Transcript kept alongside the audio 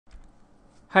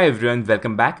Hi everyone,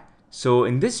 welcome back. So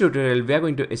in this tutorial, we are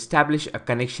going to establish a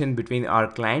connection between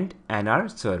our client and our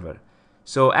server.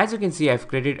 So as you can see, I've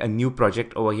created a new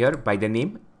project over here by the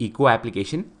name Eco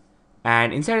Application.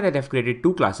 And inside that, I've created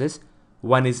two classes.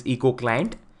 One is Eco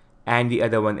Client and the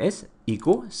other one is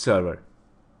Eco Server.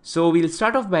 So we'll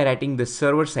start off by writing the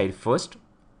server side first.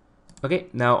 Okay,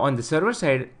 now on the server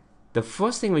side, the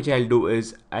first thing which I'll do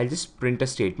is I'll just print a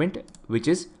statement which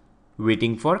is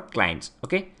waiting for clients.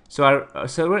 Okay, so our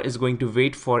server is going to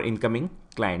wait for incoming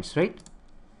clients, right?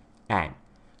 And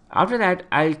after that,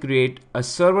 I'll create a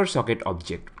server socket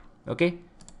object. Okay,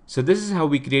 so this is how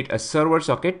we create a server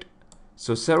socket.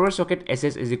 So server socket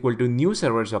ss is equal to new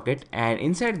server socket, and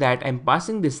inside that I'm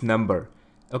passing this number.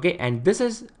 Okay, and this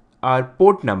is our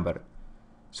port number.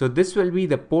 So this will be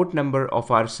the port number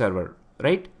of our server,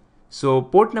 right? So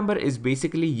port number is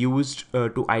basically used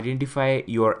to identify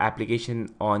your application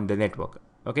on the network.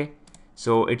 Okay,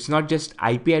 so it's not just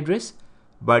IP address,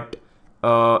 but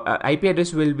IP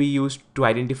address will be used to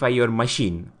identify your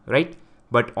machine, right?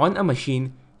 But on a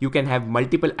machine, you can have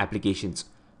multiple applications.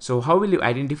 So how will you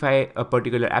identify a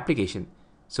particular application?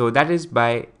 So that is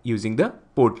by using the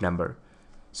port number.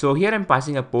 So here I'm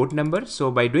passing a port number.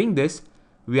 So by doing this,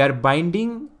 we are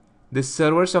binding the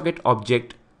server socket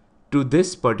object to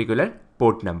this particular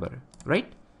port number,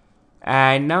 right?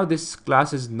 And now this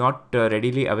class is not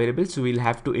readily available, so we'll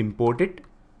have to import it.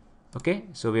 Okay,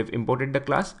 so we have imported the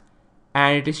class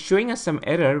and it is showing us some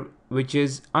error which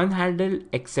is unhandled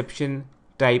exception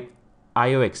type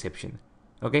IO exception.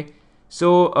 Okay,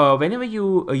 so whenever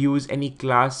you use any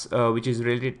class which is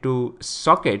related to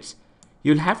sockets,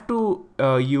 you'll have to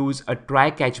use a try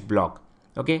catch block.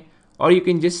 Okay, or you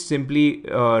can just simply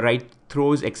write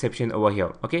throws exception over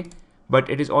here. Okay, but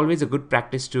it is always a good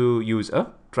practice to use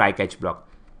a try catch block.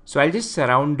 So I'll just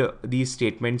surround these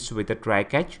statements with a try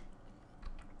catch.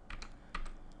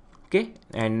 Okay,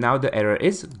 and now the error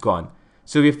is gone.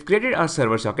 So we've created our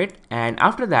server socket, and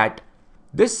after that,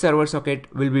 this server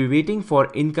socket will be waiting for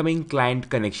incoming client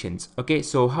connections. Okay,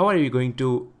 so how are we going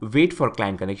to wait for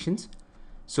client connections?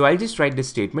 So I'll just write this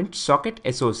statement: socket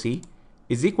SOC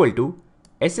is equal to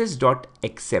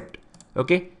ss.accept.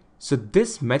 Okay, so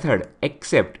this method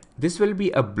accept, this will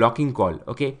be a blocking call.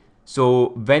 Okay,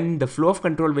 so when the flow of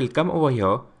control will come over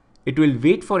here, it will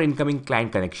wait for incoming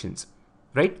client connections,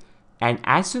 right? And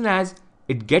as soon as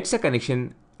it gets a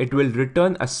connection, it will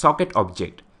return a socket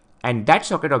object, and that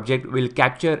socket object will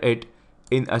capture it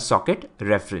in a socket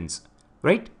reference,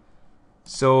 right?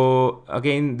 So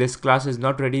again, this class is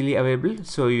not readily available,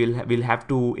 so we'll have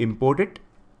to import it.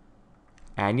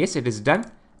 And yes, it is done.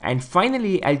 And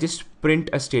finally, I'll just print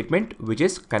a statement which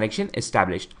is connection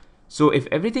established. So if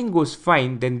everything goes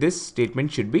fine, then this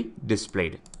statement should be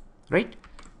displayed, right?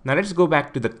 Now let's go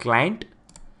back to the client.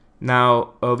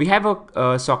 Now we have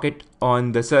a socket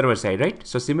on the server side, right?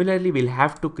 So similarly, we'll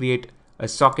have to create a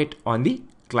socket on the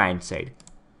client side.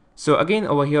 So again,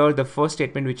 over here, the first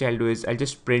statement which I'll do is I'll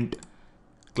just print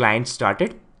client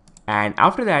started. And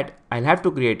after that, I'll have to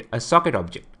create a socket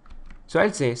object. So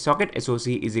I'll say socket SOC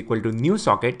is equal to new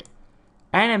socket,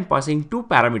 and I'm passing two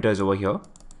parameters over here.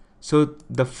 So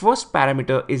the first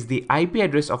parameter is the IP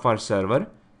address of our server,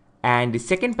 and the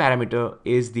second parameter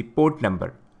is the port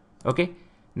number. Okay,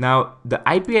 now the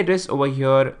IP address over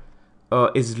here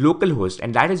is localhost,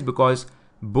 and that is because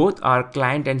both our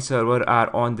client and server are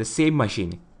on the same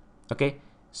machine. Okay,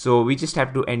 so we just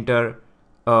have to enter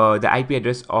the IP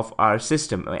address of our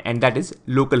system, and that is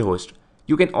localhost.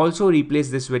 You can also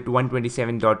replace this with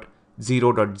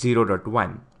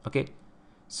 127.0.0.1. Okay,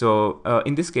 so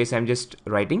in this case, I'm just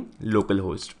writing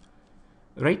localhost,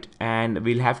 right? And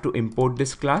we'll have to import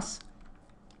this class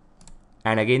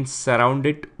and again surround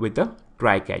it with a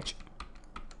try catch,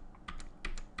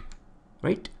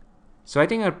 right? So I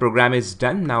think our program is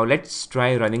done. Now let's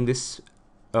try running this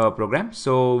program.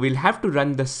 So we'll have to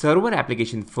run the server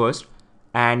application first,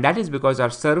 and that is because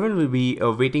our server will be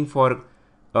waiting for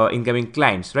incoming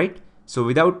clients, right? So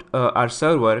without our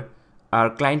server, our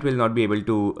client will not be able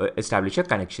to establish a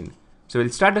connection. So we'll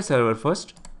start the server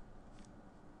first,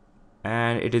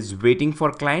 and it is waiting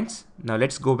for clients. Now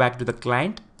let's go back to the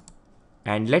client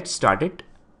and let's start it.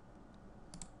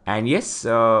 And yes,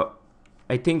 I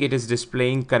think it is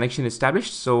displaying connection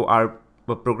established, so our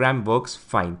program works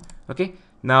fine. Okay,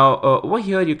 now over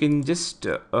here you can just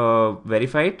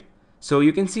verify it. So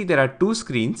you can see there are two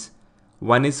screens.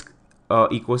 One is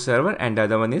Eco Server and the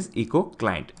other one is Eco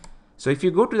Client. So if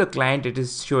you go to the client, it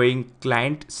is showing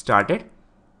client started,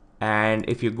 and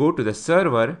if you go to the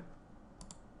server,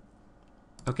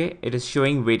 okay, it is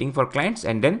showing waiting for clients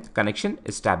and then connection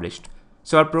established.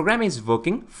 So our program is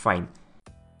working fine.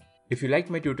 If you like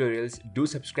my tutorials, do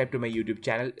subscribe to my YouTube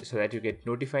channel so that you get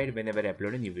notified whenever I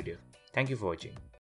upload a new video. Thank you for watching.